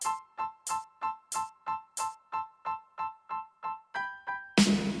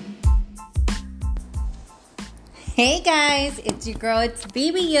Hey guys, it's your girl, it's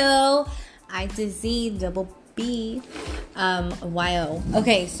BBO, I to Z double B, YO.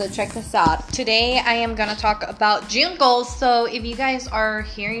 Okay, so check this out. Today I am gonna talk about June goals. So if you guys are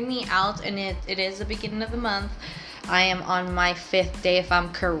hearing me out and it is the beginning of the month, I am on my 5th day if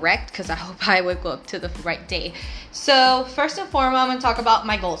I'm correct, because I hope I would go up to the right day. So first and foremost, I'm going to talk about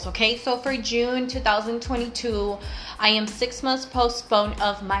my goals, okay? So for June 2022, I am 6 months postponed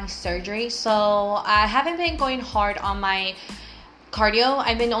of my surgery. So I haven't been going hard on my cardio.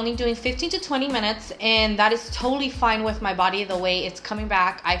 I've been only doing 15 to 20 minutes, and that is totally fine with my body the way it's coming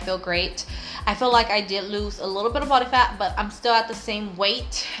back. I feel great. I feel like I did lose a little bit of body fat, but I'm still at the same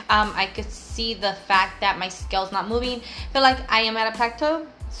weight. I could see the fact that my scale's not moving. I feel like I am at a plateau.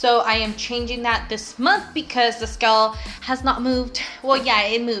 So I am changing that this month because the scale has not moved. Well, yeah,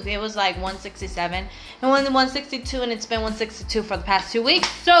 it moved. It was like 167 and 162, and it's been 162 for the past 2 weeks.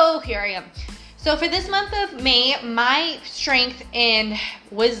 So here I am. So for this month of May, my strength and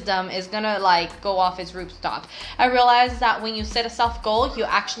wisdom is gonna go off its rooftop. I realized that when you set a self goal, you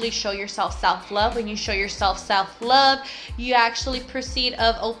actually show yourself self-love. When you show yourself self-love, you actually proceed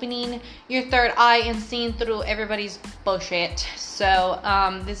of opening your third eye and seeing through everybody's bullshit. So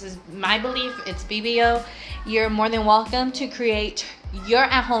this is my belief. It's BBO. You're more than welcome to create your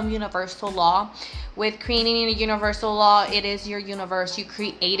at-home universal law. With creating a universal law, it is your universe. You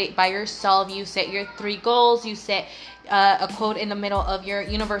create it by yourself. You set your 3 goals. You set a quote in the middle of your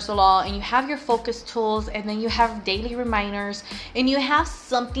universal law, and you have your focus tools, and then you have daily reminders, and you have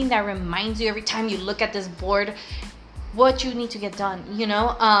something that reminds you every time you look at this board what you need to get done, you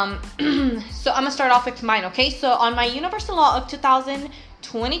know? So I'm gonna start off with mine, okay? So on my universal law of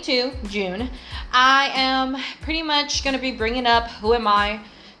 2022 June, I am pretty much gonna be bringing up who am I.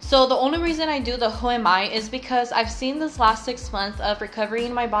 So the only reason I do the who am I is because I've seen this last 6 months of recovery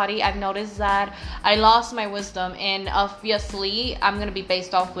in my body. I've noticed that I lost my wisdom, and obviously I'm going to be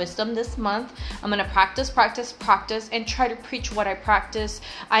based off wisdom this month. I'm going to practice, and try to preach what I practice.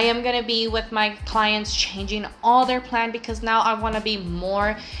 I am going to be with my clients changing all their plan, because now I want to be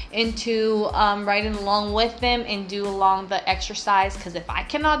more into riding along with them and do along the exercise, because if I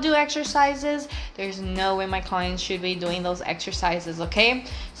cannot do exercises, there's no way my clients should be doing those exercises, okay?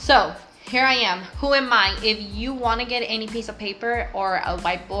 So here I am. Who am I? If you want to get any piece of paper or a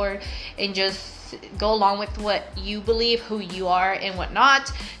whiteboard and just go along with what you believe, who you are and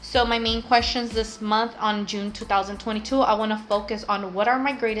whatnot. So my main questions this month on June 2022, I want to focus on what are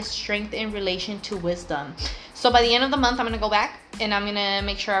my greatest strengths in relation to wisdom. So by the end of the month, I'm going to go back and I'm going to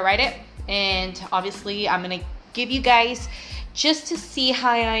make sure I write it. And obviously I'm going to give you guys just to see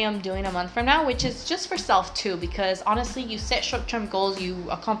how I am doing a month from now, which is just for self too, because honestly, you set short-term goals, you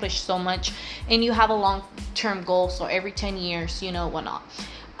accomplish so much, and you have a long-term goal, so every 10 years, you know, whatnot.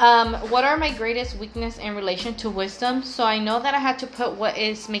 What are my greatest weakness in relation to wisdom? So I know that I had to put what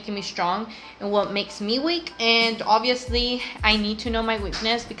is making me strong and what makes me weak, and obviously I need to know my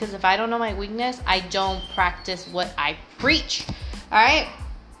weakness, because if I don't know my weakness, I don't practice what I preach. All right.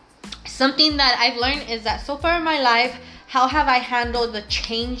 Something that I've learned is that so far in my life, how have I handled the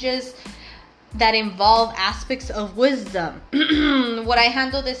changes that involve aspects of wisdom? Would I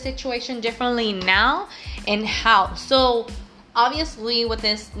handle this situation differently now, and how? So obviously with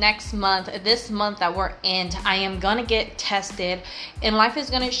this month that we're in, I am gonna get tested, and life is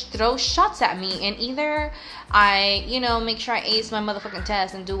gonna throw shots at me, and either I, make sure I ace my motherfucking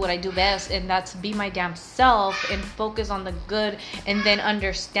test and do what I do best, and that's be my damn self and focus on the good, and then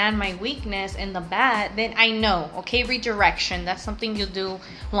understand my weakness and the bad, then I know, okay? Redirection, that's something you'll do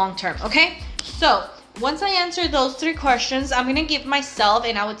long term, okay? So once I answer those 3 questions, I'm going to give myself,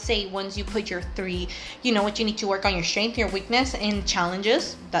 and I would say once you put your 3, what you need to work on, your strength, your weakness, and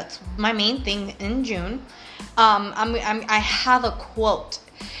challenges. That's my main thing in June. I have a quote,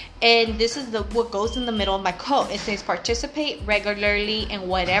 and this is what goes in the middle of my quote. It says, participate regularly in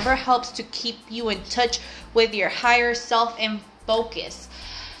whatever helps to keep you in touch with your higher self and focus.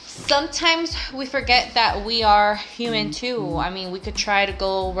 Sometimes we forget that we are human too. I mean, we could try to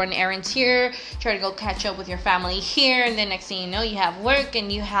go run errands here, try to go catch up with your family here, and then next thing you know, you have work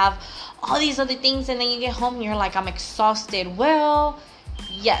and you have all these other things, and then you get home and you're like, I'm exhausted. Well,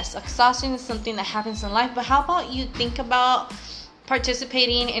 yes, exhaustion is something that happens in life, but how about you think about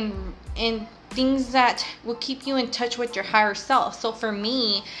participating in things that will keep you in touch with your higher self? So for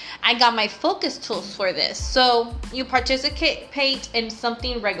me, I got my focus tools for this. So you participate in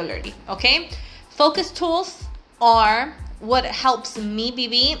something regularly, okay? Focus tools are what helps me,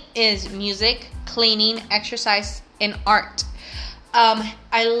 BB, is music, cleaning, exercise, and art.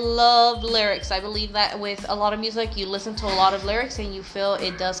 I love lyrics. I believe that with a lot of music, you listen to a lot of lyrics and you feel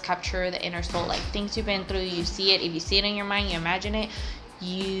it does capture the inner soul. Like things you've been through, you see it. If you see it in your mind, you imagine it,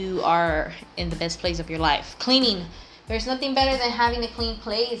 you are in the best place of your life. Cleaning. There's nothing better than having a clean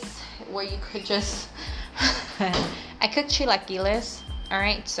place where you could just... I cook chilaquiles,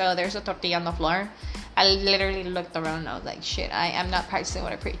 alright? So there's a tortilla on the floor. I literally looked around and I was like, shit, I am not practicing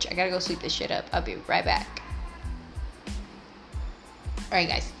what I preach. I gotta go sweep this shit up. I'll be right back. Alright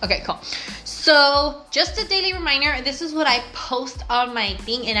guys, okay, cool. So just a daily reminder, this is what I post on my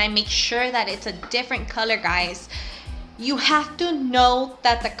thing, and I make sure that it's a different color, guys. You have to know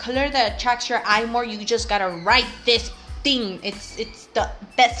that the color that attracts your eye more, you just gotta write this thing. It's the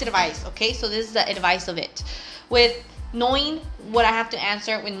best advice, okay? So this is the advice of it. With knowing what I have to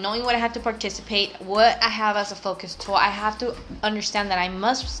answer, with knowing what I have to participate, what I have as a focus tool, I have to understand that I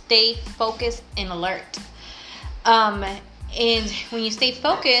must stay focused and alert. And when you stay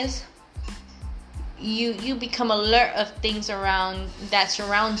focused, you become alert of things around that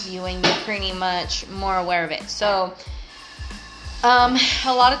surrounds you, and you're pretty much more aware of it. So a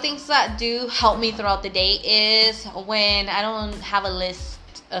lot of things that do help me throughout the day is when I don't have a list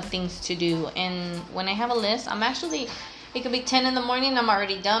of things to do. And when I have a list, I'm actually, it could be 10 in the morning, I'm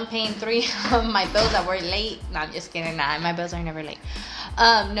already done paying 3 of my bills that were late. No, I'm just kidding. Nah, my bills are never late.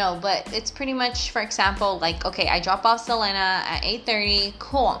 No, but it's pretty much, for example, like, okay, I drop off Selena at 8:30.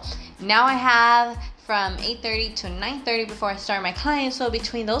 Cool. Now I have from 8:30 to 9:30 before I start my client. So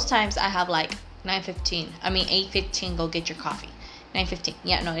between those times, I have like 8:15, go get your coffee. 9:15.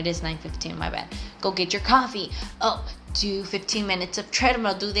 Yeah, no, it is 9:15. My bad. Go get your coffee. Oh, do 15 minutes of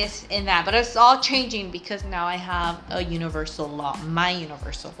treadmill. Do this and that. But it's all changing because now I have a universal law. My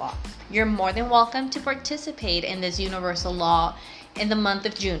universal law. You're more than welcome to participate in this universal law in the month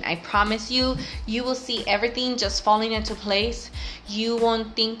of June. I promise you, you will see everything just falling into place. You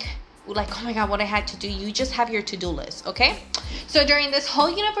won't think like, oh my God, what I had to do. You just have your to-do list, okay? So during this whole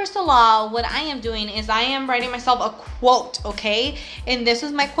universal law, what I am doing is I am writing myself a quote, okay? And this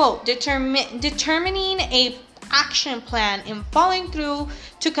is my quote: determining a action plan and following through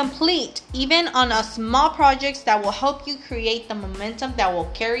to complete, even on a small projects that will help you create the momentum that will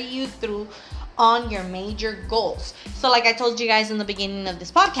carry you through on your major goals. So like I told you guys in the beginning of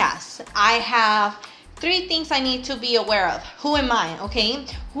this podcast, I have 3 things I need to be aware of. Who am I, okay?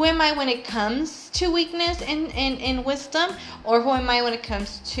 Who am I when it comes to weakness and wisdom? Or who am I when it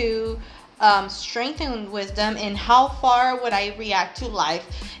comes to strength and wisdom? And how far would I react to life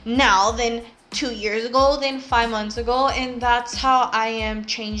now than 2 years ago, than 5 months ago? And that's how I am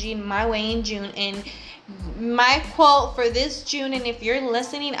changing my way in June. And my quote for this June, and if you're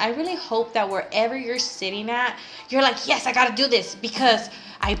listening, I really hope that wherever you're sitting at, you're like, yes, I gotta do this, because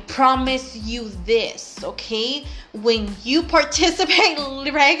I promise you this, okay? When you participate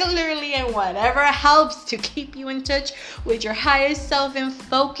regularly in whatever helps to keep you in touch with your higher self and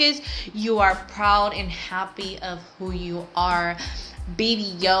focus, you are proud and happy of who you are.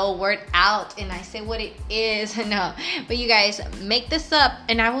 Baby, yo, word out. And I say what it is. No, but you guys, make this up,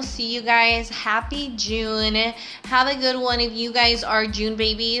 and I will see you guys. Happy June. Have a good one. If you guys are June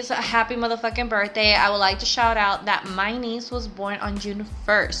babies, happy motherfucking birthday. I would like to shout out that my niece was born on June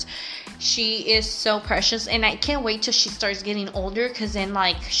 1st. She is so precious, and I can't wait till she starts getting older, because then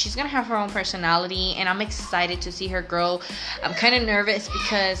like she's gonna have her own personality, and I'm excited to see her grow. I'm kind of nervous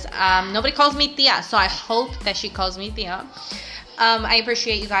because nobody calls me Tia, so I hope that she calls me Tia. I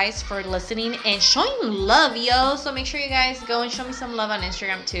appreciate you guys for listening and showing love, yo. So make sure you guys go and show me some love on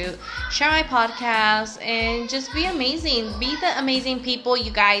Instagram too. Share my podcast and just be amazing. Be the amazing people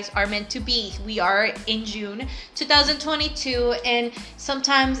you guys are meant to be. We are in June 2022, and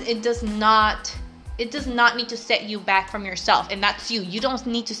sometimes it does not need to set you back from yourself, and that's you. You don't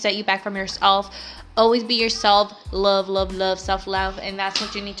need to set you back from yourself. Always be yourself. Love, love, love, self-love. And that's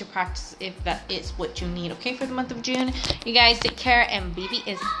what you need to practice if that is what you need, okay, for the month of June. You guys take care, and baby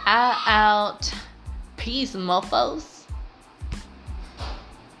is out. Peace, mofos.